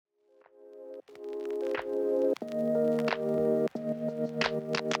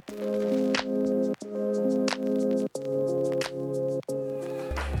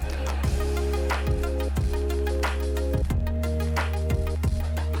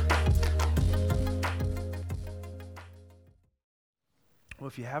Well,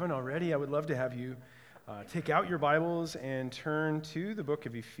 if you haven't already, I would love to have you take out your Bibles and turn to the book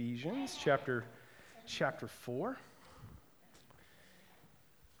of Ephesians, chapter 4.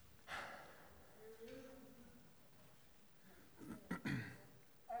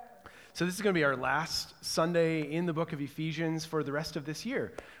 So this is going to be our last Sunday in the book of Ephesians for the rest of this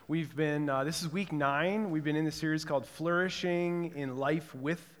year. We've been, this is week 9. We've been in the series called Flourishing in Life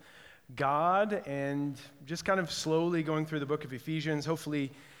with God, and just kind of slowly going through the book of Ephesians. Hopefully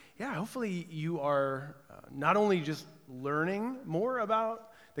you are not only just learning more about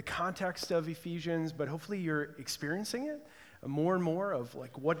the context of Ephesians, but hopefully you're experiencing it more and more of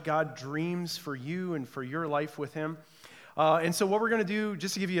like what God dreams for you and for your life with Him. And so what we're going to do,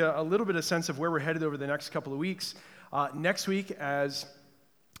 just to give you a little bit of sense of where we're headed over the next couple of weeks, next week, as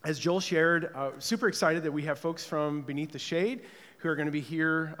Joel shared, super excited that we have folks from Beneath the Shade who are going to be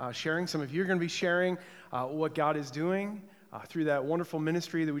here sharing. Some of you are going to be sharing what God is doing through that wonderful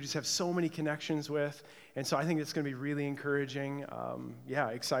ministry that we just have so many connections with. And so I think it's going to be really encouraging.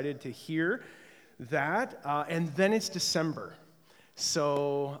 Excited to hear that. And then it's December.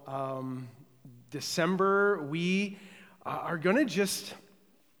 So December, we are going to just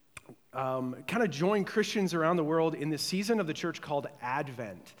kind of join Christians around the world in the season of the church called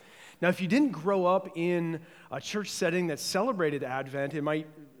Advent. Now, if you didn't grow up in a church setting that celebrated Advent, it might,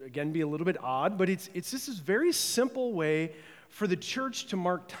 again, be a little bit odd, but it's just this very simple way for the church to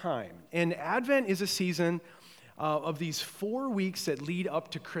mark time. And Advent is a season of these 4 weeks that lead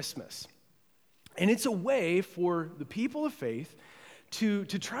up to Christmas. And it's a way for the people of faith to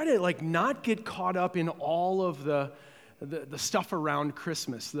try to like not get caught up in all of the stuff around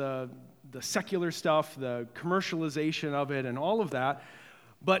Christmas, the secular stuff, the commercialization of it, and all of that.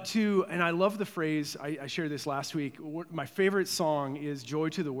 But and I love the phrase, I shared this last week, my favorite song is Joy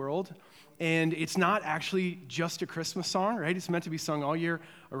to the World, and it's not actually just a Christmas song, right? It's meant to be sung all year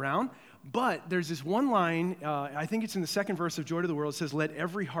around, but there's this one line, I think it's in the second verse of Joy to the World, it says, "Let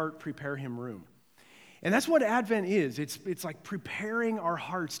every heart prepare him room." And that's what Advent is. It's like preparing our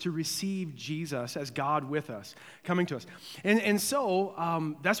hearts to receive Jesus as God with us, coming to us. And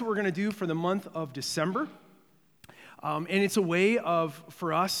so that's what we're going to do for the month of December. And it's a way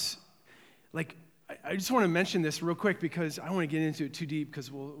for us, like, I just want to mention this real quick because I don't want to get into it too deep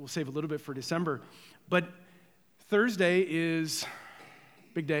because we'll save a little bit for December. But Thursday is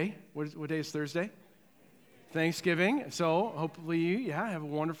big day. What day is Thursday? Thanksgiving. So hopefully you have a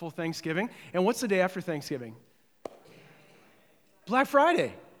wonderful Thanksgiving. And what's the day after Thanksgiving? Black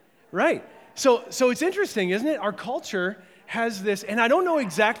Friday, right? So it's interesting, isn't it? Our culture has this, and I don't know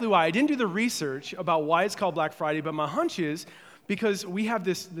exactly why. I didn't do the research about why it's called Black Friday, but my hunch is because we have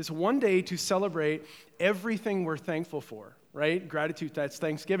this one day to celebrate everything we're thankful for, right? Gratitude, that's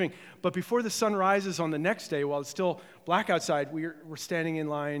Thanksgiving. But before the sun rises on the next day, while it's still black outside, we're standing in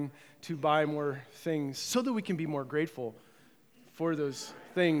line to buy more things so that we can be more grateful for those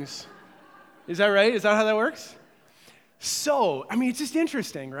things. Is that right? Is that how that works? So, I mean, it's just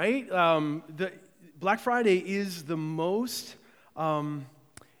interesting, right? The Black Friday is the most,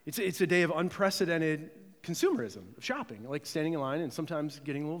 it's a day of unprecedented consumerism, of shopping, like standing in line and sometimes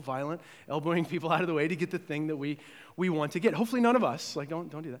getting a little violent, elbowing people out of the way to get the thing that we want to get. Hopefully none of us, like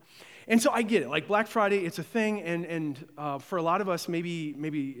don't do that. And so I get it, like Black Friday, it's a thing, and for a lot of us,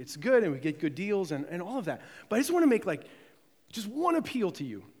 maybe it's good and we get good deals and all of that. But I just want to make like, just one appeal to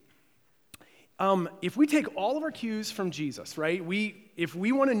you. If we take all of our cues from Jesus, right? If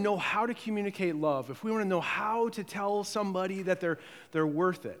we want to know how to communicate love, if we want to know how to tell somebody that they're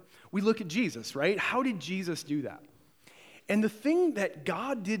worth it, we look at Jesus, right? How did Jesus do that? And the thing that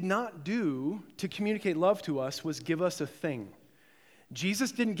God did not do to communicate love to us was give us a thing.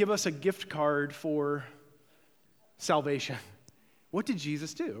 Jesus didn't give us a gift card for salvation. What did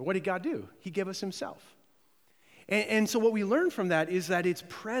Jesus do? Or what did God do? He gave us Himself. And so what we learn from that is that it's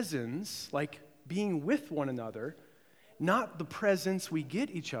presence, like being with one another, not the presents we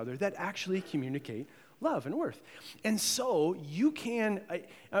get each other, that actually communicate love and worth. And so you can,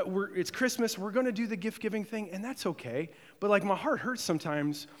 it's Christmas, we're going to do the gift-giving thing, and that's okay. But like my heart hurts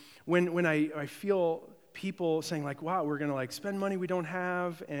sometimes when I feel people saying like, wow, we're going to like spend money we don't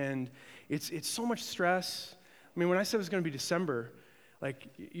have, and it's so much stress. I mean, when I said it was going to be December, like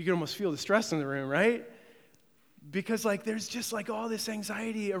you can almost feel the stress in the room, right? Because like there's just like all this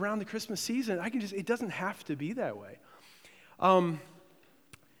anxiety around the Christmas season. It doesn't have to be that way.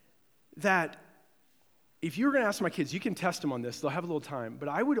 That if you were going to ask my kids, you can test them on this, they'll have a little time, but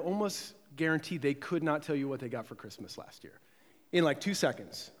I would almost guarantee they could not tell you what they got for Christmas last year in like 2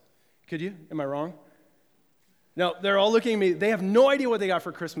 seconds. Could you? Am I wrong? No, they're all looking at me. They have no idea what they got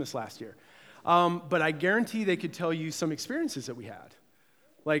for Christmas last year. But I guarantee they could tell you some experiences that we had.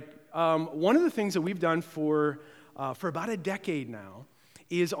 One of the things that we've done for about a decade now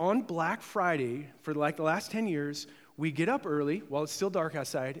is on Black Friday, for like the last 10 years, we get up early while it's still dark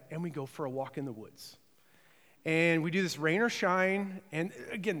outside, and we go for a walk in the woods. And we do this rain or shine, and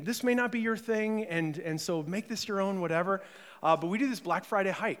again, this may not be your thing, and so make this your own, whatever, but we do this Black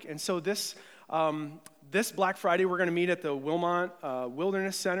Friday hike. And so this Black Friday, we're going to meet at the Wilmot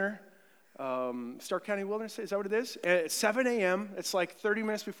Wilderness Center, Stark County Wilderness, is that what it is? At 7 a.m., it's like 30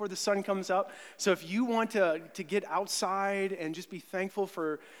 minutes before the sun comes up. So if you want to get outside and just be thankful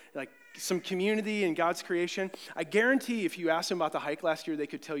for like some community and God's creation, I guarantee if you asked them about the hike last year, they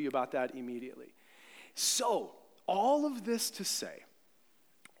could tell you about that immediately. So all of this to say,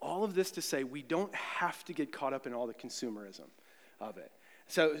 we don't have to get caught up in all the consumerism of it.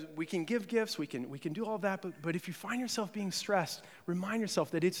 So we can give gifts, we can do all that, but if you find yourself being stressed, remind yourself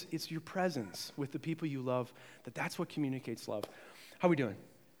that it's your presence with the people you love, that's what communicates love. How are we doing?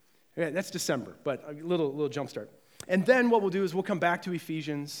 Yeah, that's December, but a little jump start. And then what we'll do is we'll come back to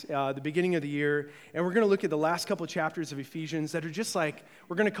Ephesians, the beginning of the year, and we're going to look at the last couple of chapters of Ephesians that are just like,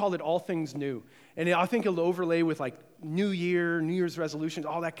 we're going to call it all things new. And I think it'll overlay with like New Year's resolutions,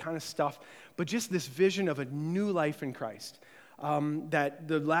 all that kind of stuff, but just this vision of a new life in Christ. That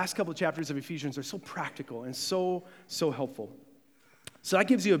the last couple of chapters of Ephesians are so practical and so helpful. So that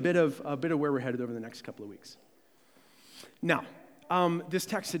gives you a bit of where we're headed over the next couple of weeks. Now, this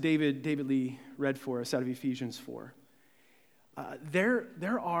text that David Lee read for us out of Ephesians 4.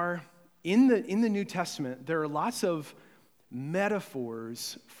 There are in the New Testament there are lots of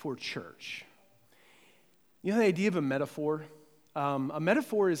metaphors for church. You know the idea of a metaphor? A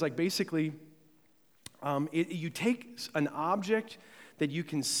metaphor is like basically. You take an object that you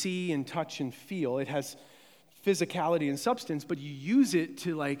can see and touch and feel. It has physicality and substance, but you use it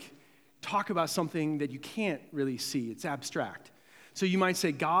to like talk about something that you can't really see. It's abstract. So you might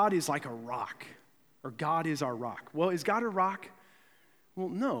say God is like a rock, or God is our rock. Well, is God a rock? Well,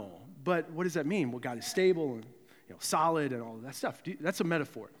 no. But what does that mean? Well, God is stable and solid and all of that stuff. That's a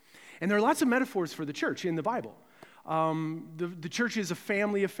metaphor. And there are lots of metaphors for the church in the Bible. The church is a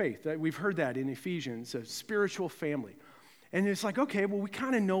family of faith. We've heard that in Ephesians, a spiritual family. And it's like, okay, well, we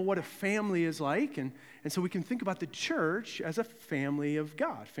kind of know what a family is like, and so we can think about the church as a family of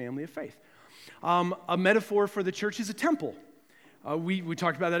God, family of faith. A metaphor for the church is a temple. We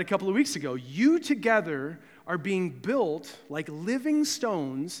talked about that a couple of weeks ago. You together are being built like living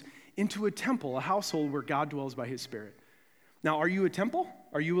stones into a temple, a household where God dwells by his Spirit. Now, are you a temple?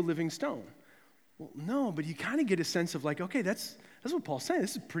 Are you a living stone? Well, no, but you kind of get a sense of like, okay, that's what Paul's saying.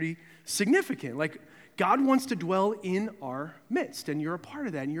 This is pretty significant. Like, God wants to dwell in our midst, and you're a part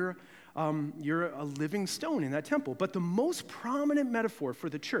of that, and you're a living stone in that temple. But the most prominent metaphor for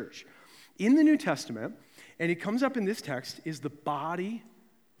the church in the New Testament, and it comes up in this text, is the body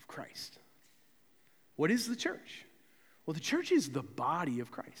of Christ. What is the church? Well, the church is the body of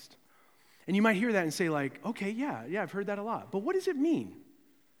Christ. And you might hear that and say like, okay, yeah, I've heard that a lot. But what does it mean?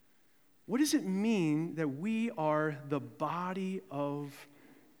 What does it mean that we are the body of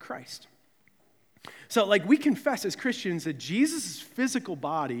Christ? So, like, we confess as Christians that Jesus' physical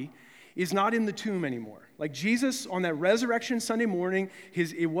body is not in the tomb anymore. Like Jesus, on that resurrection Sunday morning,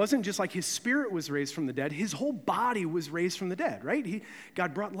 it wasn't just like his spirit was raised from the dead. His whole body was raised from the dead, right?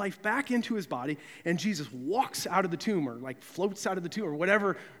 God brought life back into his body, and Jesus walks out of the tomb or like floats out of the tomb or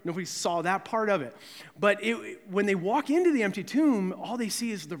whatever. Nobody saw that part of it. But when they walk into the empty tomb, all they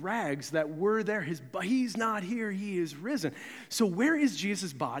see is the rags that were there. He's not here. He is risen. So where is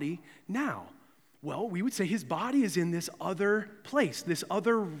Jesus' body now? Well, we would say his body is in this other place, this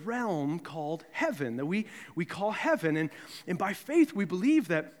other realm called heaven, that we call heaven. And by faith, we believe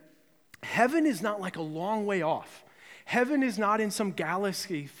that heaven is not like a long way off. Heaven is not in some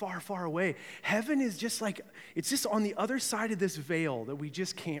galaxy far, far away. Heaven is just like, it's just on the other side of this veil that we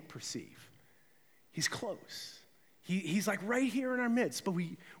just can't perceive. He's close. He's like right here in our midst, but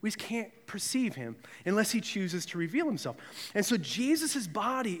we just can't perceive him unless he chooses to reveal himself. And so Jesus'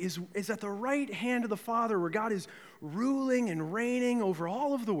 body is at the right hand of the Father, where God is ruling and reigning over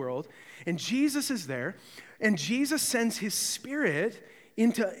all of the world. And Jesus is there, and Jesus sends his Spirit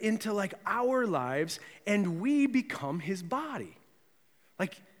into like our lives, and we become his body.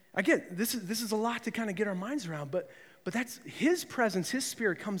 Like, again, this is a lot to kind of get our minds around, but that's his presence, his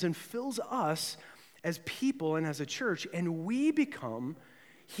Spirit comes and fills us as people and as a church, and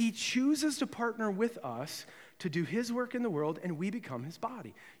he chooses to partner with us to do his work in the world, and we become his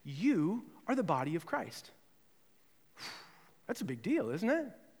body. You are the body of Christ. That's a big deal, isn't it?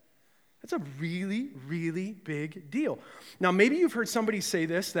 That's a really, really big deal. Now, maybe you've heard somebody say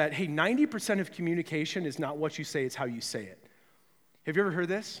this, that, hey, 90% of communication is not what you say, it's how you say it. Have you ever heard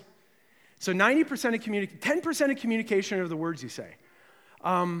this? So 10% of communication are the words you say.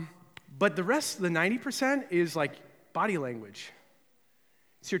 But the rest, the 90% is like body language.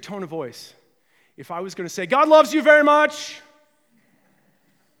 It's your tone of voice. If I was going to say, God loves you very much,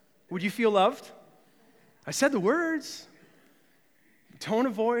 would you feel loved? I said the words. Tone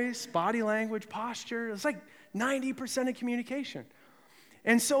of voice, body language, posture. It's like 90% of communication.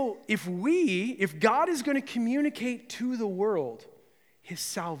 And so if God is going to communicate to the world his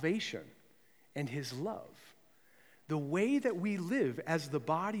salvation and his love, the way that we live as the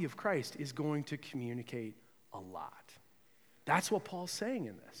body of Christ is going to communicate a lot. That's what Paul's saying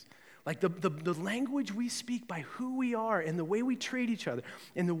in this. Like the language we speak by who we are and the way we treat each other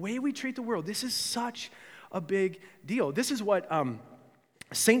and the way we treat the world, this is such a big deal. This is what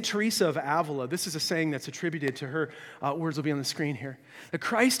St. Teresa of Avila, this is a saying that's attributed to her. Words will be on the screen here. That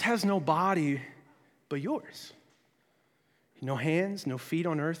Christ has no body but yours. No hands, no feet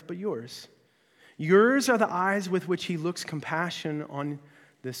on earth but yours. Yours are the eyes with which he looks compassion on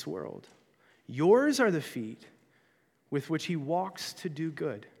this world. Yours are the feet with which he walks to do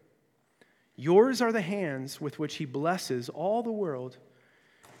good. Yours are the hands with which he blesses all the world.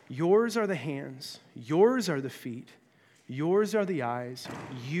 Yours are the hands. Yours are the feet. Yours are the eyes.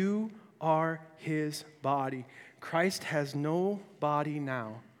 You are his body. Christ has no body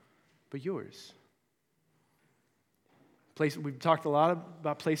now but yours. We've talked a lot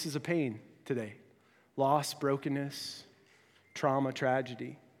about places of pain today. Loss, brokenness, trauma,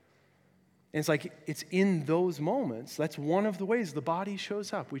 tragedy. And it's like, it's in those moments, that's one of the ways the body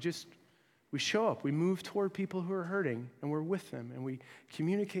shows up. We show up, we move toward people who are hurting, and we're with them, and we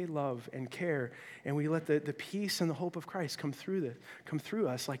communicate love and care, and we let the peace and the hope of Christ come through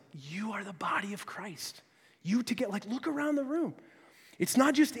us. Like, you are the body of Christ. Look around the room. It's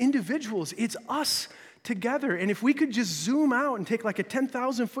not just individuals, it's us together. And if we could just zoom out and take like a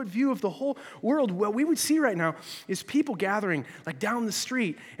 10,000-foot view of the whole world, what we would see right now is people gathering like down the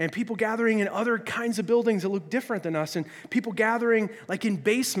street, and people gathering in other kinds of buildings that look different than us, and people gathering like in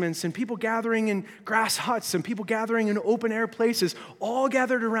basements, and people gathering in grass huts, and people gathering in open air places, all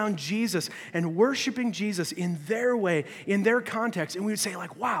gathered around Jesus and worshiping Jesus in their way, in their context. And we would say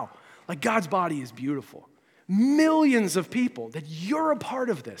like, wow, like God's body is beautiful. Millions of people that you're a part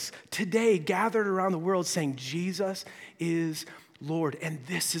of this today gathered around the world saying Jesus is Lord, and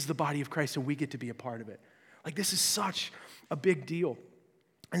this is the body of Christ, and we get to be a part of it. Like, this is such a big deal.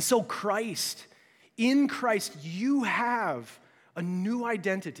 And so in Christ, you have a new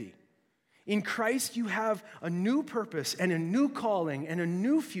identity. In Christ, you have a new purpose and a new calling and a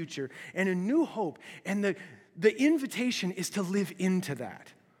new future and a new hope. And the invitation is to live into that,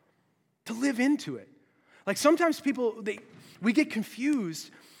 to live into it. Like sometimes we get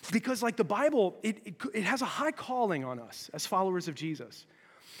confused because like the Bible, it has a high calling on us as followers of Jesus.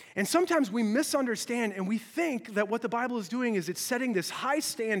 And sometimes we misunderstand and we think that what the Bible is doing is it's setting this high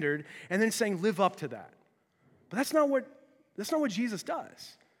standard and then saying live up to that. But that's not what Jesus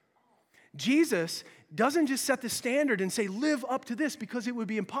does. Jesus doesn't just set the standard and say live up to this because it would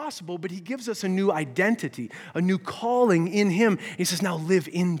be impossible, but he gives us a new identity, a new calling in him. He says now live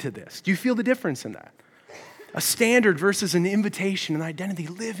into this. Do you feel the difference in that? A standard versus an invitation, an identity.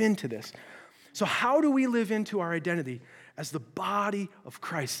 Live into this. So how do we live into our identity as the body of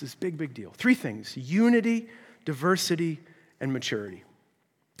Christ? This big, big deal. 3 things: unity, diversity, and maturity.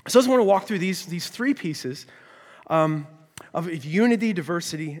 So I just want to walk through these 3 pieces of unity,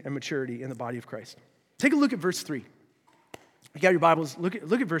 diversity, and maturity in the body of Christ. Take a look at verse 3. You got your Bibles, look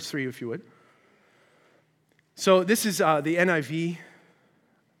at verse 3 if you would. So this is the NIV.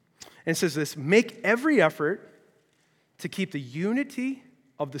 And it says this: make every effort to keep the unity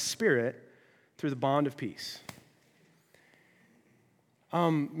of the Spirit through the bond of peace.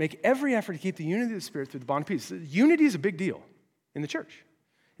 Make every effort to keep the unity of the Spirit through the bond of peace. Unity is a big deal in the church,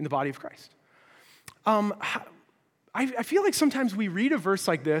 in the body of Christ. I feel like sometimes we read a verse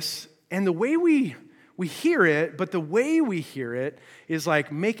like this, and the way we hear it, but the way we hear it is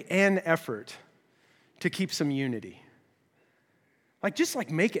like, make an effort to keep some unity. Like, just like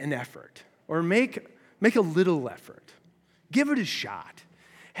make an effort, or make a little effort. Give it a shot.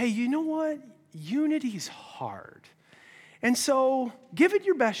 Hey, you know what? Unity is hard. And so give it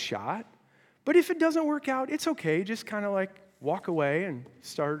your best shot, but if it doesn't work out, it's okay. Just kind of like walk away and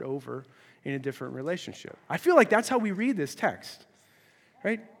start over in a different relationship. I feel like that's how we read this text,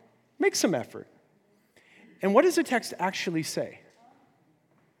 right? Make some effort. And what does the text actually say?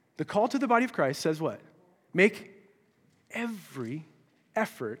 The call to the body of Christ says what? Make every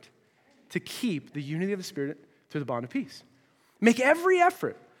effort to keep the unity of the Spirit through the bond of peace. Make every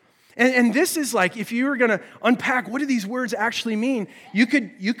effort. And this is like, if you were going to unpack what do these words actually mean, you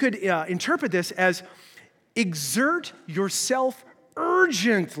could interpret this as exert yourself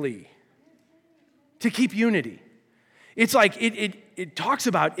urgently to keep unity. It's like it talks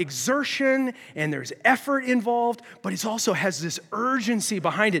about exertion and there's effort involved, but it also has this urgency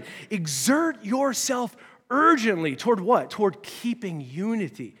behind it. Exert yourself urgently toward what? Toward keeping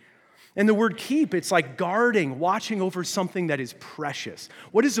unity. And the word keep, it's like guarding, watching over something that is precious.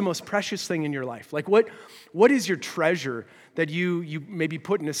 What is the most precious thing in your life? Like what is your treasure that you maybe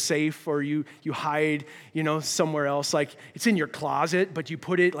put in a safe or you hide, somewhere else? Like it's in your closet, but you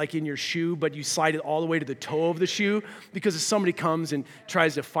put it like in your shoe, but you slide it all the way to the toe of the shoe because if somebody comes and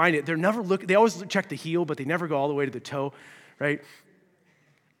tries to find it, they always check the heel, but they never go all the way to the toe, right?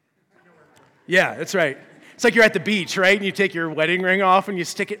 Yeah, that's right. It's like you're at the beach, right? And you take your wedding ring off and you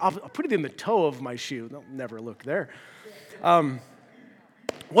stick it, I'll put it in the toe of my shoe. They'll never look there.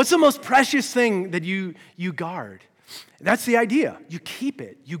 What's the most precious thing that you guard? That's the idea. You keep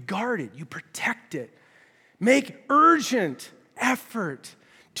it, you guard it, you protect it. Make urgent effort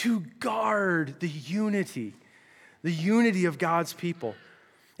to guard the unity of God's people.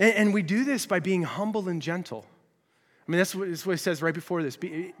 And we do this by being humble and gentle. I mean, that's what it says right before this.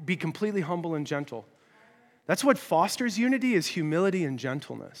 Be completely humble and gentle. That's what fosters unity is humility and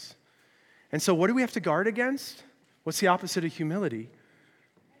gentleness. And so what do we have to guard against? What's the opposite of humility?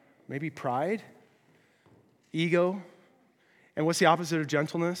 Maybe pride, ego. And what's the opposite of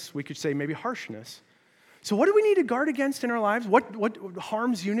gentleness? We could say maybe harshness. So what do we need to guard against in our lives? What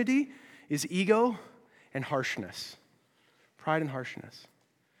harms unity is ego and harshness. Pride and harshness.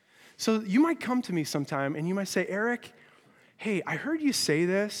 So you might come to me sometime and you might say, Eric, hey, I heard you say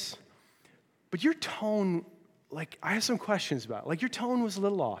this, but your tone, like, I have some questions about it. Like, your tone was a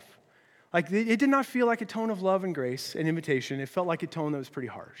little off. Like, it did not feel like a tone of love and grace and invitation. It felt like a tone that was pretty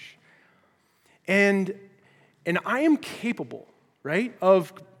harsh. And I am capable, right,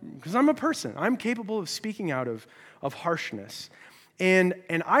 because I'm a person. I'm capable of speaking out of harshness. And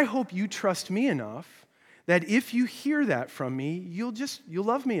I hope you trust me enough that if you hear that from me, you'll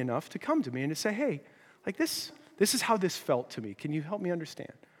love me enough to come to me and to say, hey, like this is how this felt to me. Can you help me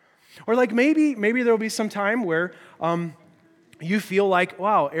understand? Or like maybe there'll be some time where you feel like,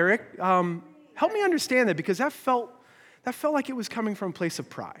 wow, Eric, help me understand that because that felt like it was coming from a place of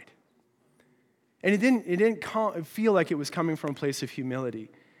pride. And it didn't feel like it was coming from a place of humility.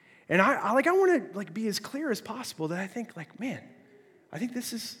 And I want to be as clear as possible that I think man, I think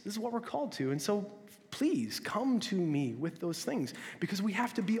this is what we're called to. And so please come to me with those things because we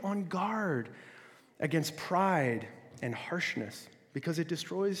have to be on guard against pride and harshness. Because it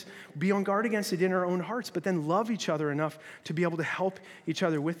destroys, be on guard against it in our own hearts, but then love each other enough to be able to help each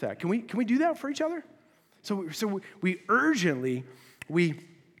other with that. Can we do that for each other? So we urgently, we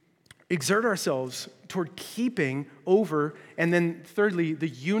exert ourselves toward keeping over, and then thirdly, the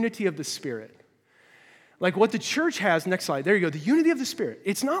unity of the Spirit. Like what the church has, next slide, there you go, the unity of the Spirit.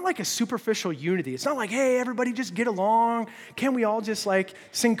 It's not like a superficial unity. It's not like, hey, everybody just get along. Can't we all just like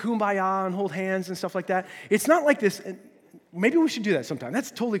sing Kumbaya and hold hands and stuff like that? It's not like this. Maybe we should do that sometime.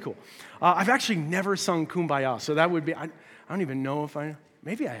 That's totally cool. I've actually never sung Kumbaya, so that would be, I don't even know if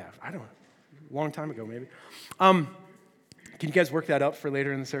maybe I have. I don't know. A long time ago, maybe. Can you guys work that up for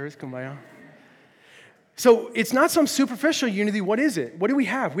later in the service, Kumbaya? So it's not some superficial unity. What is it? What do we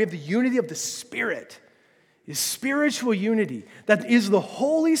have? We have the unity of the Spirit. Is spiritual unity. That is the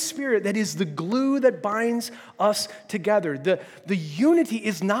Holy Spirit. That is the glue that binds us together. The unity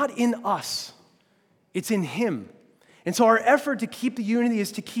is not in us. It's in Him. And so our effort to keep the unity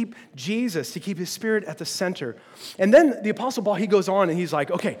is to keep Jesus, to keep His Spirit at the center. And then the Apostle Paul, he goes on and he's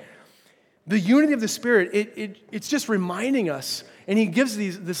like, okay, the unity of the Spirit, it's just reminding us, and he gives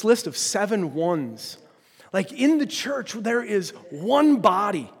this list of 7 ones. Like in the church, there is one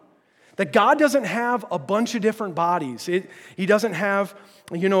body. That God doesn't have a bunch of different bodies. He doesn't have,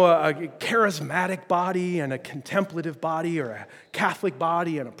 a charismatic body and a contemplative body or a Catholic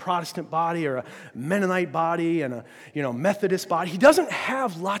body and a Protestant body or a Mennonite body and a Methodist body. He doesn't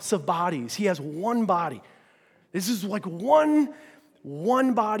have lots of bodies. He has one body. This is like one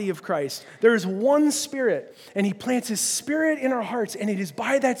body of Christ. There is one Spirit, and He plants His Spirit in our hearts, and it is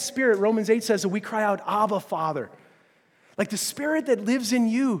by that Spirit, Romans 8 says, that we cry out, Abba, Father. Like the Spirit that lives in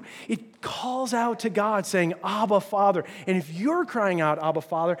you, it calls out to God saying, Abba, Father. And if you're crying out, Abba,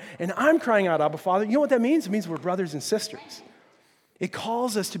 Father, and I'm crying out, Abba, Father, you know what that means? It means we're brothers and sisters. It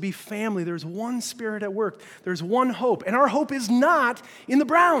calls us to be family. There's one Spirit at work. There's one hope. And our hope is not in the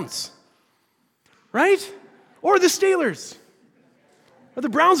Browns, right? Or the Steelers. Or the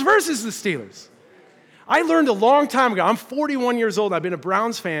Browns versus the Steelers. I learned a long time ago. I'm 41 years old. I've been a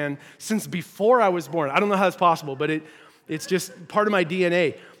Browns fan since before I was born. I don't know how that's possible, but it's just part of my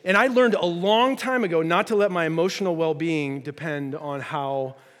DNA. And I learned a long time ago not to let my emotional well-being depend on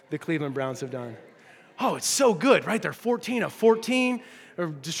how the Cleveland Browns have done. Oh, it's so good, right? They're 14 of 14. Or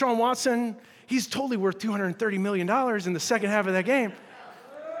Deshaun Watson, he's totally worth $230 million in the second half of that game.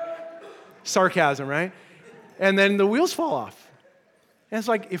 Sarcasm, right? And then the wheels fall off. And it's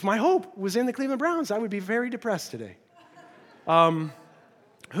like, if my hope was in the Cleveland Browns, I would be very depressed today. Who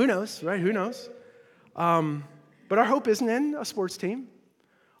knows, right? Who knows? But our hope isn't in a sports team.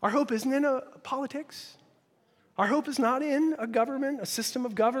 Our hope isn't in politics. Our hope is not in a government, a system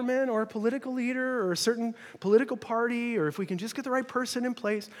of government, or a political leader, or a certain political party, or if we can just get the right person in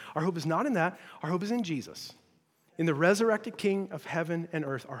place. Our hope is not in that. Our hope is in Jesus, in the resurrected King of heaven and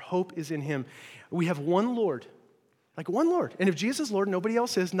earth. Our hope is in him. We have one Lord. Like one Lord. And if Jesus is Lord, nobody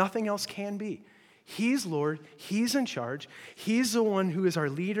else is, nothing else can be. He's Lord. He's in charge. He's the one who is our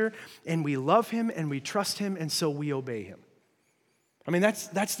leader, and we love him, and we trust him, and so we obey him. I mean,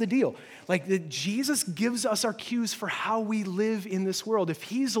 that's the deal. Like, Jesus gives us our cues for how we live in this world. If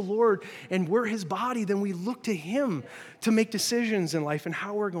he's the Lord and we're his body, then we look to him to make decisions in life and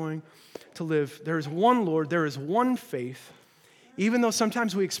how we're going to live. There is one Lord. There is one faith. Even though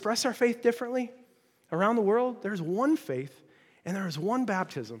sometimes we express our faith differently, around the world, there's one faith, and there is one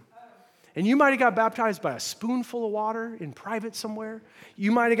baptism. And you might have got baptized by a spoonful of water in private somewhere.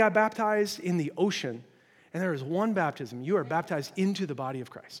 You might have got baptized in the ocean, and there is one baptism. You are baptized into the body of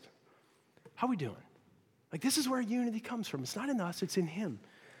Christ. How are we doing? Like, this is where unity comes from. It's not in us, it's in him.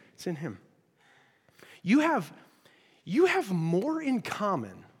 It's in him. You have more in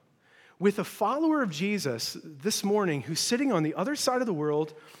common with a follower of Jesus this morning who's sitting on the other side of the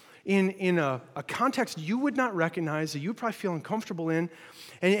world in a context you would not recognize, that you would probably feel uncomfortable in.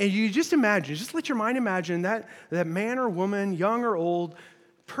 And you just imagine, just let your mind imagine that man or woman, young or old,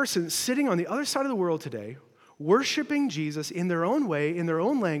 person sitting on the other side of the world today, worshiping Jesus in their own way, in their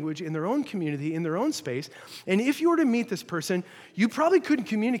own language, in their own community, in their own space. And if you were to meet this person, you probably couldn't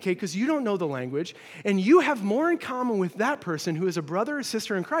communicate because you don't know the language, and you have more in common with that person who is a brother or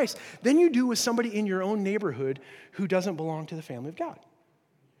sister in Christ than you do with somebody in your own neighborhood who doesn't belong to the family of God.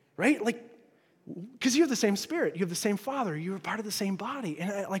 Right? Like, because you have the same spirit, you have the same Father, you're part of the same body.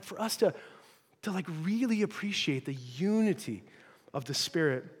 And like, for us to like really appreciate the unity of the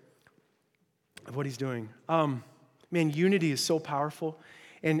Spirit of what he's doing. Man, unity is so powerful.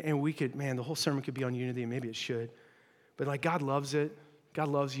 And we could, man, the whole sermon could be on unity, and maybe it should. But like, God loves it. God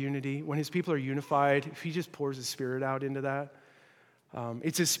loves unity. When his people are unified, if he just pours his Spirit out into that,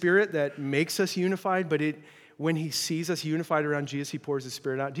 it's his Spirit that makes us unified, but when he sees us unified around Jesus, he pours his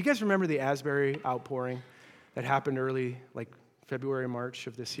Spirit out. Do you guys remember the Asbury outpouring that happened early, like February, March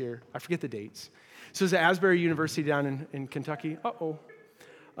of this year? I forget the dates. So it's at Asbury University down in Kentucky.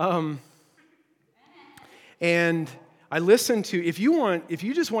 And I listened to, if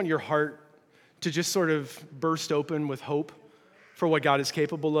you just want your heart to just sort of burst open with hope for what God is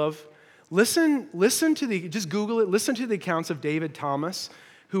capable of, listen to just Google it, listen to the accounts of David Thomas,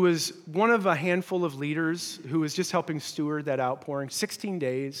 who was one of a handful of leaders who was just helping steward that outpouring. 16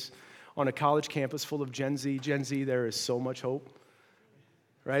 days on a college campus full of Gen Z. Gen Z, there is so much hope,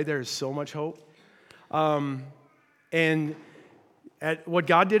 right? There is so much hope. And at what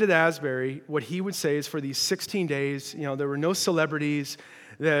God did at Asbury, what he would say is for these 16 days, there were no celebrities.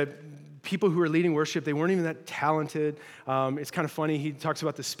 The people who were leading worship, they weren't even that talented. It's kind of funny. He talks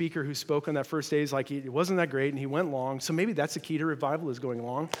about the speaker who spoke on that first day. He's like, it wasn't that great, and he went long. So maybe that's the key to revival, is going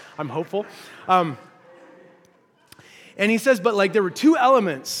long. I'm hopeful. And he says, but like there were two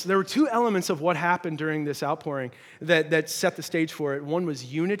elements of what happened during this outpouring that set the stage for it. One was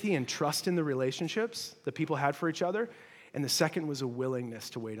unity and trust in the relationships that people had for each other. And the second was a willingness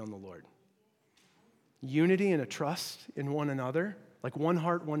to wait on the Lord. Unity and a trust in one another, like one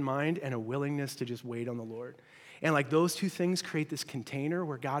heart, one mind, and a willingness to just wait on the Lord. And like those two things create this container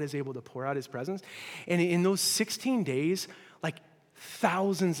where God is able to pour out his presence. And in those 16 days, like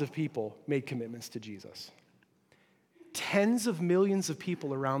thousands of people made commitments to Jesus. Tens of millions of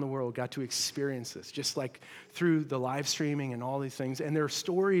people around the world got to experience this, just like through the live streaming and all these things. And there are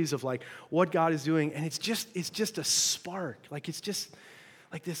stories of like what God is doing, and it's just a spark. Like it's just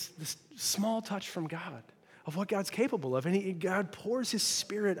like this small touch from God of what God's capable of. And God pours his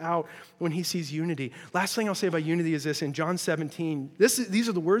Spirit out when he sees unity. Last thing I'll say about unity is this. In John 17, these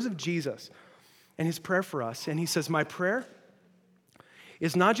are the words of Jesus and his prayer for us. And he says, my prayer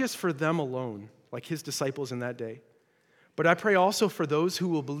is not just for them alone, like his disciples in that day, but I pray also for those who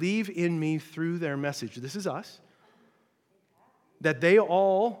will believe in me through their message. This is us. that they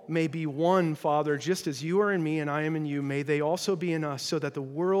all may be one, Father, just as you are in me and I am in you, may they also be in us, so that the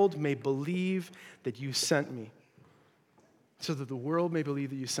world may believe that you sent me. So that the world may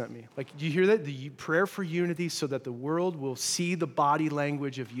believe that you sent me. Like, do you hear that? The prayer for unity, so that the world will see the body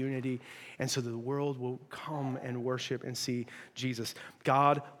language of unity, and so that the world will come and worship and see Jesus.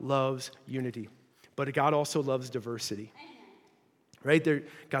 God loves unity, but God also loves diversity. Right there,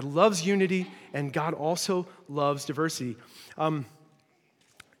 God loves unity, and God also loves diversity.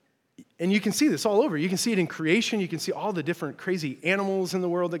 And you can see this all over. You can see it in creation. You can see all the different crazy animals in the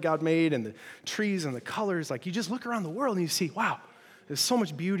world that God made, and the trees and the colors. Like, you just look around the world and you see, wow, there's so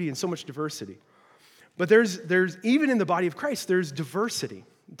much beauty and so much diversity. But there's even in the body of Christ, there's diversity.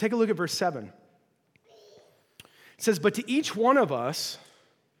 Take a look at verse 7. It says, but to each one of us,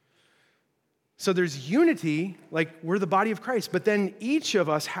 so there's unity, like we're the body of Christ, but then each of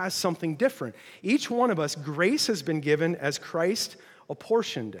us has something different. Each one of us, grace has been given as Christ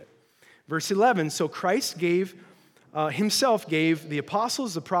apportioned it. Verse 11, so Christ himself gave the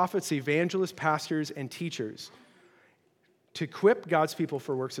apostles, the prophets, the evangelists, pastors, and teachers to equip God's people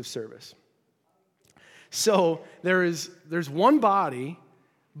for works of service. So there's one body,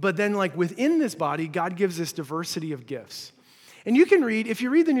 but then like within this body, God gives this diversity of gifts. And you can read, if you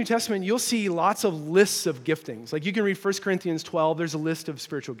read the New Testament, you'll see lots of lists of giftings. Like you can read 1 Corinthians 12, there's a list of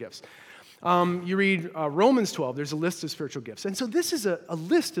spiritual gifts. You read Romans 12, there's a list of spiritual gifts. And so this is a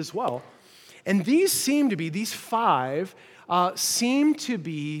list as well. And these five seem to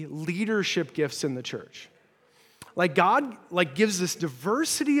be leadership gifts in the church. Like God gives this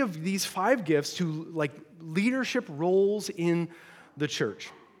diversity of these five gifts to like leadership roles in the church.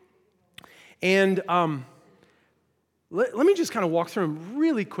 And let me just kind of walk through them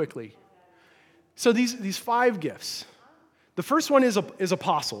really quickly. So these five gifts. The first one is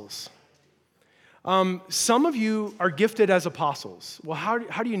apostles. Some of you are gifted as apostles. Well, how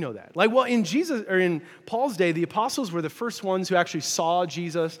do you know that? Like, well, in Paul's day, the apostles were the first ones who actually saw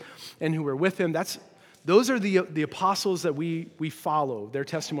Jesus and who were with him. Those are the apostles that we follow, their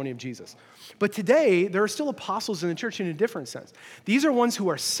testimony of Jesus. But today, there are still apostles in the church in a different sense. These are ones who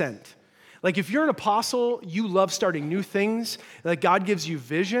are sent. Like if you're an apostle, you love starting new things. Like God gives you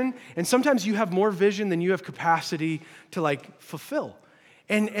vision, and sometimes you have more vision than you have capacity to like fulfill.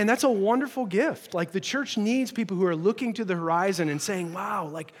 And that's a wonderful gift. Like the church needs people who are looking to the horizon and saying, wow,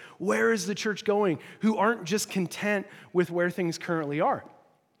 like where is the church going? Who aren't just content with where things currently are.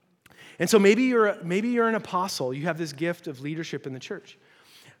 And so maybe you're an apostle. You have this gift of leadership in the church.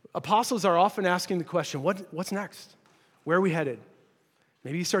 Apostles are often asking the question, what's next? Where are we headed?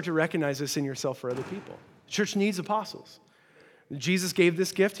 Maybe you start to recognize this in yourself for other people. The church needs apostles. Jesus gave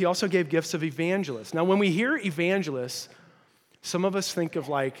this gift. He also gave gifts of evangelists. Now, when we hear evangelists, some of us think of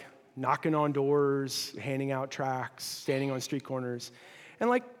like knocking on doors, handing out tracts, standing on street corners, and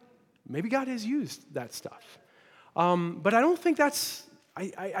like maybe God has used that stuff. But I don't think that's,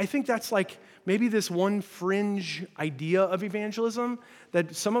 I think that's like maybe this one fringe idea of evangelism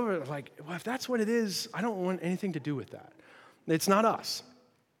that some of it are like, well, if that's what it is, I don't want anything to do with that. It's not us.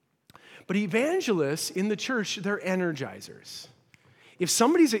 But evangelists in the church, they're energizers.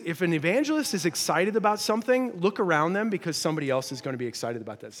 If an evangelist is excited about something, look around them because somebody else is going to be excited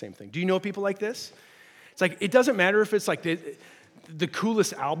about that same thing. Do you know people like this? It's like, it doesn't matter if it's like the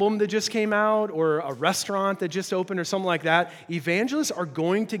coolest album that just came out or a restaurant that just opened or something like that. Evangelists are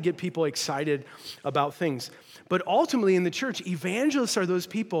going to get people excited about things. But ultimately in the church, evangelists are those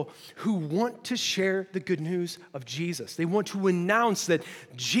people who want to share the good news of Jesus. They want to announce that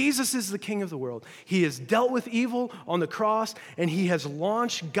Jesus is the King of the world. He has dealt with evil on the cross, and he has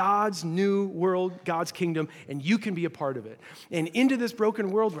launched God's new world, God's kingdom, and you can be a part of it. And into this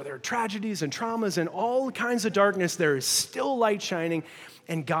broken world where there are tragedies and traumas and all kinds of darkness, there is still light shining,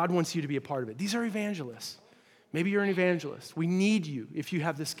 and God wants you to be a part of it. These are evangelists. Maybe you're an evangelist. We need you if you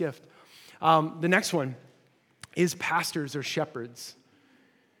have this gift. The next one is pastors or shepherds.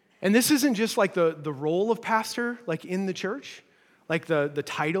 And this isn't just like the role of pastor, like in the church, like the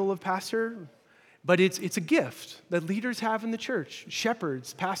title of pastor, but it's a gift that leaders have in the church.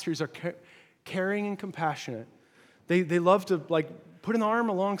 Shepherds, pastors are caring and compassionate. They love to like put an arm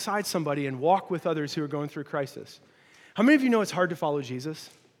alongside somebody and walk with others who are going through crisis. How many of you know it's hard to follow Jesus?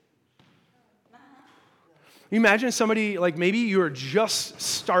 You imagine somebody, like maybe you're just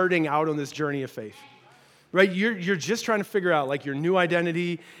starting out on this journey of faith. Right? You're just trying to figure out like your new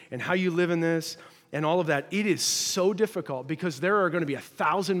identity and how you live in this and all of that. It is so difficult because there are going to be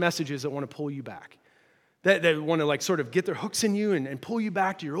 1,000 messages that want to pull you back. That want to like sort of get their hooks in you and pull you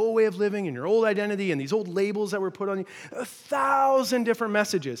back to your old way of living and your old identity and these old labels that were put on you. 1,000 different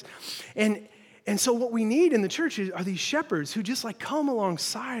messages. And And so what we need in the church are these shepherds who just like come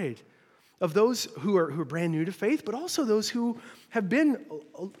alongside of those who are brand new to faith, but also those who have been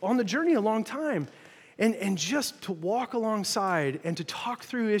on the journey a long time. And just to walk alongside and to talk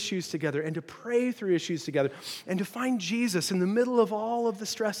through issues together and to pray through issues together and to find Jesus in the middle of all of the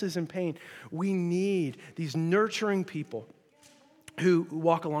stresses and pain. We need these nurturing people who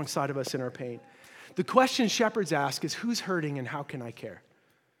walk alongside of us in our pain. The question shepherds ask is, who's hurting and how can I care?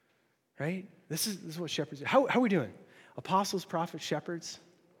 Right? This is what shepherds do. How are we doing? Apostles, prophets, shepherds?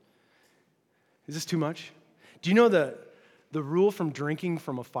 Is this too much? Do you know the rule from drinking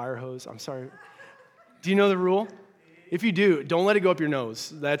from a fire hose? I'm sorry. Do you know the rule? If you do, don't let it go up your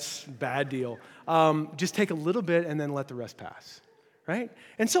nose. That's a bad deal. Just take a little bit and then let the rest pass, right?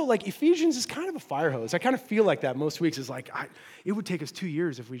 And so like Ephesians is kind of a fire hose. I kind of feel like that most weeks. It's like, it would take us 2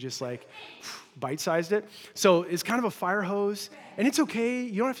 years if we just like bite-sized it. So it's kind of a fire hose, and it's okay.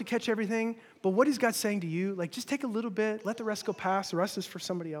 You don't have to catch everything, but what is God saying to you? Like just take a little bit, let the rest go past. The rest is for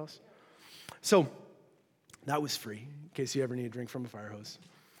somebody else. So that was free, in case you ever need a drink from a fire hose.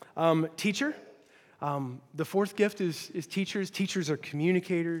 Teacher. The fourth gift is teachers. Teachers are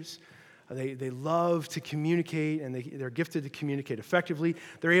communicators. They love to communicate, and they're gifted to communicate effectively.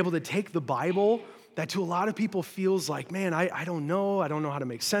 They're able to take the Bible that to a lot of people feels like, man, I don't know how to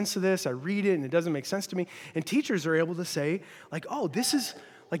make sense of this. I read it, and it doesn't make sense to me. And teachers are able to say, like, oh, this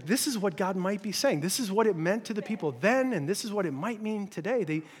is what God might be saying. This is what it meant to the people then, and this is what it might mean today.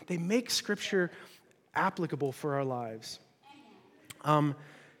 They make Scripture applicable for our lives.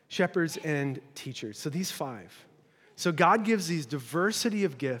 Shepherds and teachers. So these 5. So God gives these diversity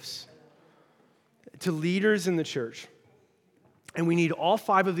of gifts to leaders in the church. And we need all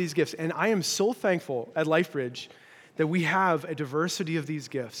 5 of these gifts. And I am so thankful at LifeBridge that we have a diversity of these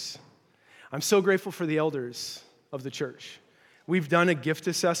gifts. I'm so grateful for the elders of the church. We've done a gift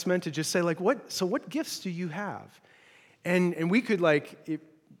assessment to just say, like, what gifts do you have? And we could,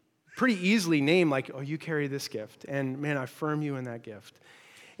 pretty easily name, like, oh, you carry this gift. And, man, I affirm you in that gift.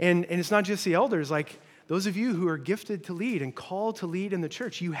 And it's not just the elders, like those of you who are gifted to lead and called to lead in the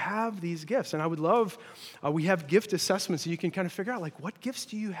church, you have these gifts. And I would love, we have gift assessments so you can kind of figure out, like, what gifts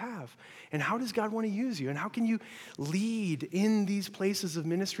do you have? And how does God want to use you? And how can you lead in these places of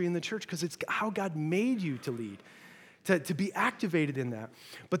ministry in the church? Because it's how God made you to lead, to be activated in that.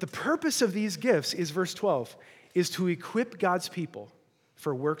 But the purpose of these gifts is, verse 12, is to equip God's people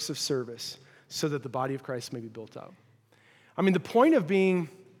for works of service so that the body of Christ may be built up. I mean, the point of being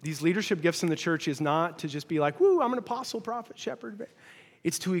these leadership gifts in the church is not to just be like, woo, I'm an apostle, prophet, shepherd.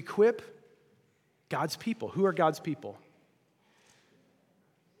 It's to equip God's people. Who are God's people?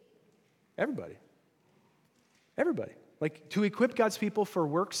 Everybody. Everybody. Like, to equip God's people for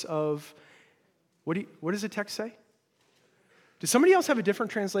works of, what does the text say? Does somebody else have a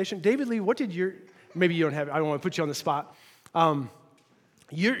different translation? David Lee, maybe you don't have it. I don't want to put you on the spot.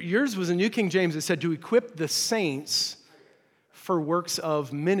 Yours was a New King James that said to equip the saints for works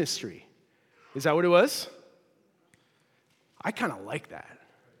of ministry. Is that what it was? I kind of like that.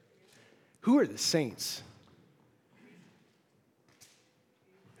 Who are the saints?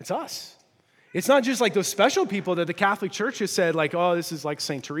 It's us. It's not just like those special people that the Catholic Church has said, like, oh, this is like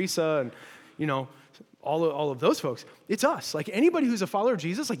St. Teresa and, all of those folks. It's us. Like anybody who's a follower of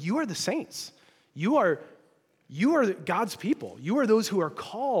Jesus, like you are the saints. You are God's people. You are those who are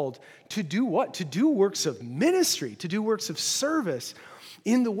called to do what? To do works of ministry, to do works of service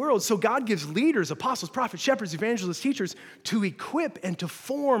in the world. So God gives leaders, apostles, prophets, shepherds, evangelists, teachers to equip and to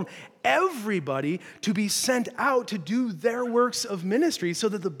form everybody to be sent out to do their works of ministry so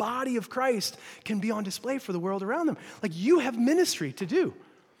that the body of Christ can be on display for the world around them. Like you have ministry to do.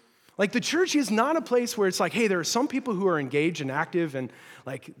 Like the church is not a place where it's like, hey, there are some people who are engaged and active and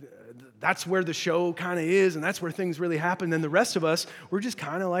like that's where the show kind of is and that's where things really happen. Then the rest of us, we're just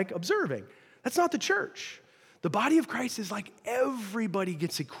kind of like observing. That's not the church. The body of Christ is like everybody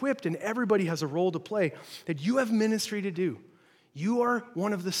gets equipped and everybody has a role to play, that you have ministry to do. You are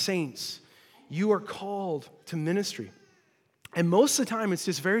one of the saints. You are called to ministry. And most of the time, it's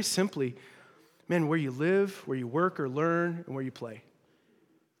just very simply, man, where you live, where you work or learn, and where you play.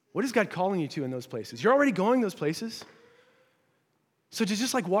 What is God calling you to in those places? You're already going those places. So to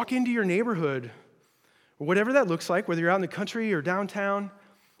just like walk into your neighborhood, or whatever that looks like, whether you're out in the country or downtown,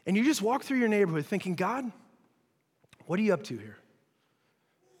 and you just walk through your neighborhood thinking, God, what are you up to here?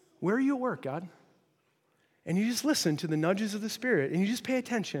 Where are you at work, God? And you just listen to the nudges of the Spirit, and you just pay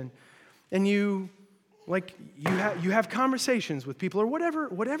attention, and you have conversations with people, or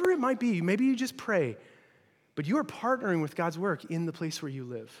whatever it might be. Maybe you just pray, but you are partnering with God's work in the place where you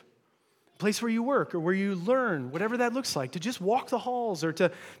live. place where you work or where you learn, whatever that looks like, to just walk the halls or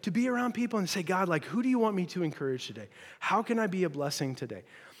to be around people and say, God, like, who do you want me to encourage today? How can I be a blessing today?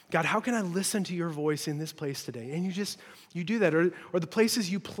 God, how can I listen to your voice in this place today? And you do that. Or the places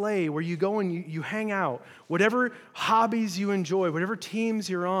you play, where you go and you hang out, whatever hobbies you enjoy, whatever teams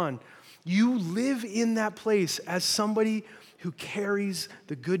you're on, you live in that place as somebody who carries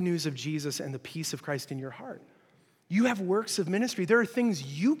the good news of Jesus and the peace of Christ in your heart. You have works of ministry. There are things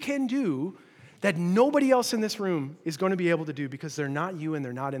you can do that nobody else in this room is going to be able to do because they're not you and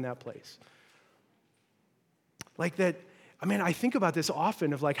they're not in that place. Like that. I mean, I think about this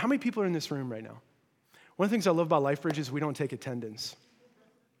often of like, how many people are in this room right now? One of the things I love about LifeBridge is we don't take attendance.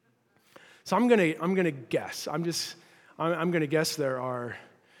 So I'm gonna guess. I'm gonna guess there are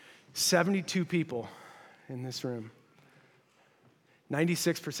 72 people in this room.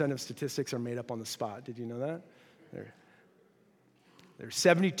 96% of statistics are made up on the spot. Did you know that? There's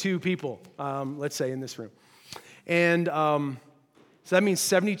 72 people, let's say, in this room. And so that means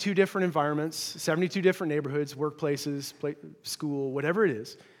 72 different environments, 72 different neighborhoods, workplaces, school, whatever it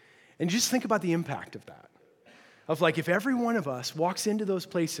is. And just think about the impact of that. Of like, if every one of us walks into those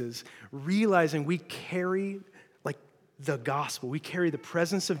places realizing we carry like the gospel, we carry the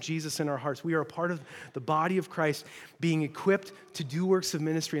presence of Jesus in our hearts, we are a part of the body of Christ being equipped to do works of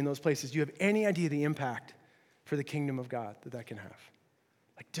ministry in those places. Do you have any idea the impact for the kingdom of God that can have?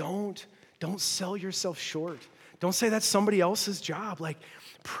 Like, don't sell yourself short. Don't say that's somebody else's job. Like,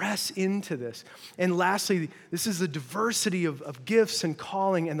 press into this. And lastly, this is the diversity of gifts and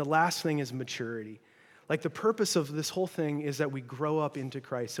calling. And the last thing is maturity. Like, the purpose of this whole thing is that we grow up into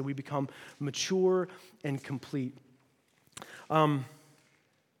Christ, so we become mature and complete.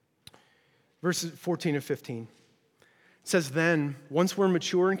 Verses 14 and 15. It says, then, once we're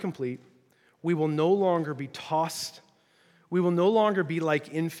mature and complete, we will no longer be tossed. We will no longer be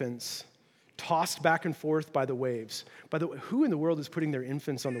like infants, tossed back and forth by the waves. By the way, who in the world is putting their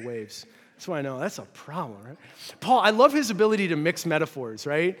infants on the waves? That's why I know that's a problem, right? Paul, I love his ability to mix metaphors,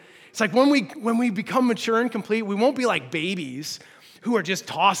 right? It's like when we become mature and complete, we won't be like babies who are just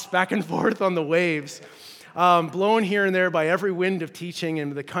tossed back and forth on the waves, blown here and there by every wind of teaching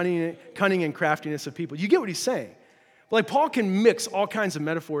and the cunning and craftiness of people. You get what he's saying. Like, Paul can mix all kinds of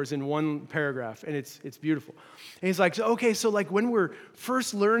metaphors in one paragraph, and it's beautiful. And he's like, okay, so like when we're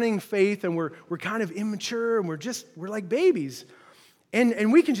first learning faith and we're kind of immature and we're like babies,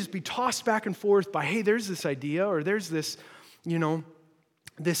 and we can just be tossed back and forth by, hey, there's this idea or there's this,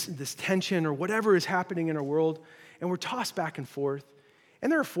 this tension or whatever is happening in our world, and we're tossed back and forth.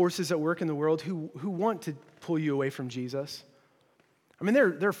 And there are forces at work in the world who want to pull you away from Jesus. I mean,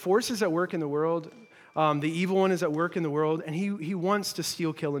 there are forces at work in the world. The evil one is at work in the world, and he wants to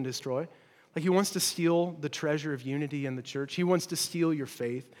steal, kill, and destroy. Like, he wants to steal the treasure of unity in the church. He wants to steal your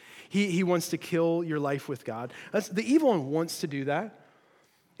faith. He wants to kill your life with God. The evil one wants to do that.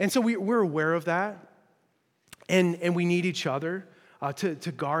 And so we're aware of that, and we need each other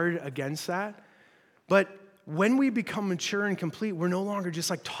to guard against that. But when we become mature and complete, we're no longer just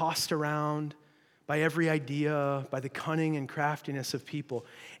like tossed around by every idea, by the cunning and craftiness of people.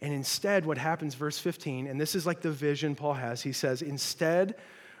 And instead, what happens, verse 15, and this is like the vision Paul has, he says, instead,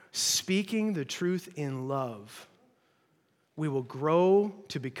 speaking the truth in love, we will grow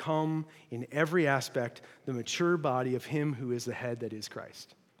to become, in every aspect, the mature body of him who is the head, that is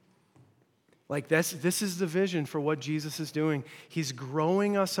Christ. Like, this is the vision for what Jesus is doing. He's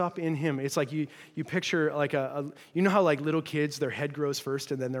growing us up in him. It's like you picture like you know how like little kids, their head grows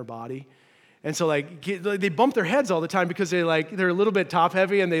first and then their body? And so like they bump their heads all the time because they're a little bit top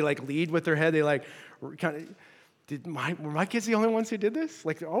heavy and they like lead with their head. They like kind of, were my kids the only ones who did this?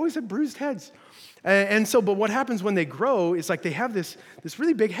 Like, they always had bruised heads. And so, but what happens when they grow is like they have this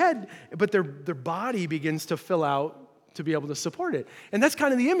really big head, but their body begins to fill out to be able to support it. And that's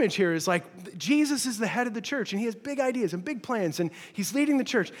kind of the image here, is like Jesus is the head of the church and he has big ideas and big plans and he's leading the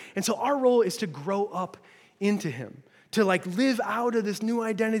church. And so our role is to grow up into him, to like live out of this new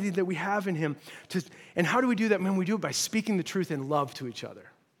identity that we have in him. And how do we do that? Man, we do it by speaking the truth in love to each other.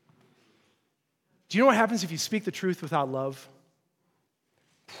 Do you know what happens if you speak the truth without love?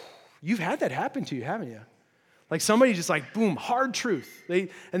 You've had that happen to you, haven't you? Like somebody just like, boom, hard truth.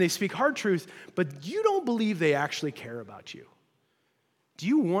 They speak hard truth, but you don't believe they actually care about you. Do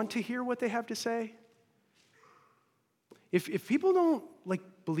you want to hear what they have to say? If people don't like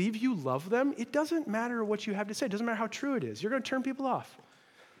believe you love them, it doesn't matter what you have to say. It doesn't matter how true it is. You're going to turn people off.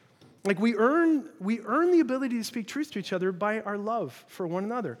 Like we earn the ability to speak truth to each other by our love for one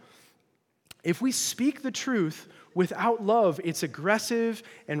another. If we speak the truth without love, it's aggressive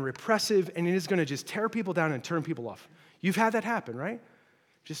and repressive, and it is going to just tear people down and turn people off. You've had that happen, right?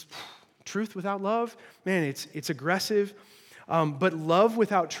 Just Truth without love, man, it's aggressive. But love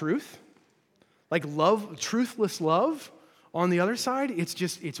without truth, like love, truthless love, on the other side,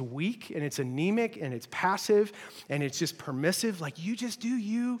 it's weak and it's anemic and it's passive and it's just permissive. Like, you just do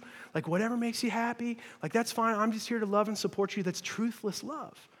you, like whatever makes you happy, like that's fine. I'm just here to love and support you. That's truthless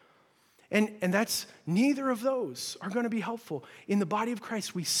love. And that's, neither of those are going to be helpful. In the body of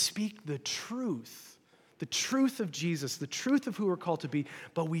Christ, we speak the truth of Jesus, the truth of who we're called to be,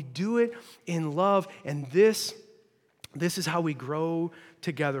 but we do it in love. And this is how we grow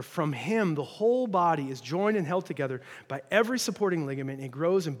together. From him, the whole body is joined and held together by every supporting ligament. It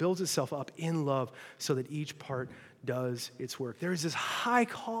grows and builds itself up in love so that each part does its work. There is this high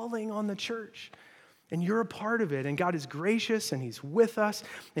calling on the church, and you're a part of it. And God is gracious, and he's with us,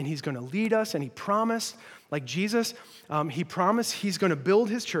 and he's going to lead us. And he promised, like Jesus, he promised he's going to build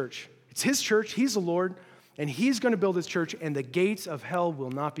his church. It's his church. He's the Lord, and he's going to build his church, and the gates of hell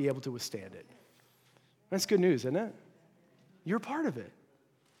will not be able to withstand it. That's good news, isn't it? You're a part of it.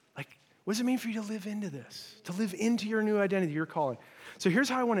 Like, what does it mean for you to live into this? To live into your new identity, your calling. So here's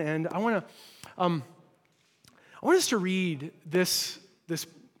how I want to end. I want us to read this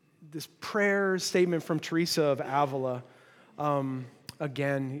prayer statement from Teresa of Avila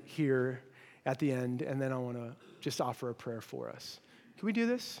again here at the end, and then I want to just offer a prayer for us. Can we do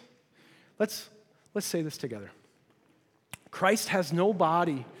this? Let's say this together. Christ has no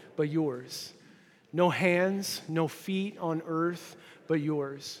body but yours. No hands, no feet on earth but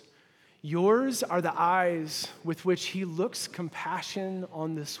yours. Yours are the eyes with which he looks compassion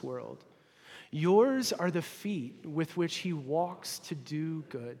on this world. Yours are the feet with which he walks to do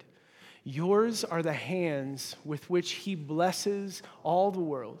good. Yours are the hands with which he blesses all the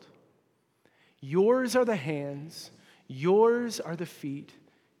world. Yours are the hands, yours are the feet,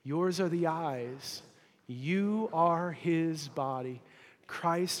 yours are the eyes. You are his body.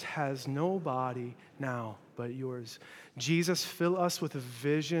 Christ has no body now but yours. Jesus, fill us with a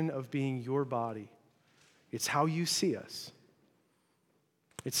vision of being your body. It's how you see us.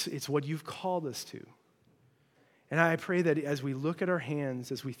 It's what you've called us to. And I pray that as we look at our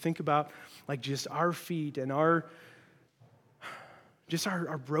hands, as we think about like just our feet and our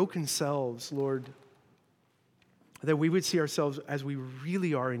broken selves, Lord, that we would see ourselves as we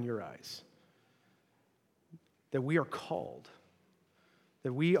really are in your eyes. That we are called.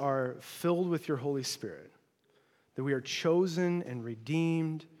 That we are filled with your Holy Spirit, that we are chosen and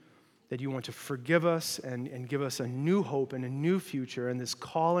redeemed, that you want to forgive us and give us a new hope and a new future and this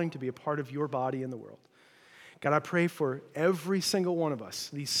calling to be a part of your body in the world. God, I pray for every single one of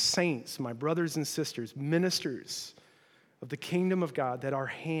us, these saints, my brothers and sisters, ministers of the kingdom of God, that our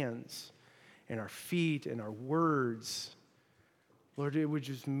hands and our feet and our words, Lord, it would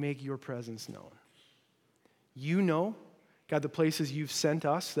just make your presence known. You know, God, the places you've sent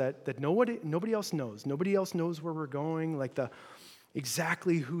us that nobody else knows. Nobody else knows where we're going, like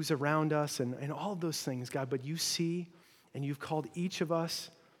exactly who's around us and all of those things, God. But you see, and you've called each of us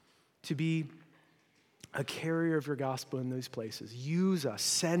to be a carrier of your gospel in those places. Use us,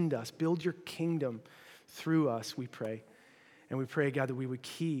 send us, build your kingdom through us, we pray. And we pray, God, that we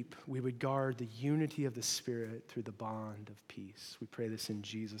would guard the unity of the Spirit through the bond of peace. We pray this in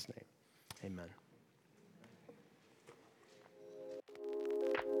Jesus' name. Amen.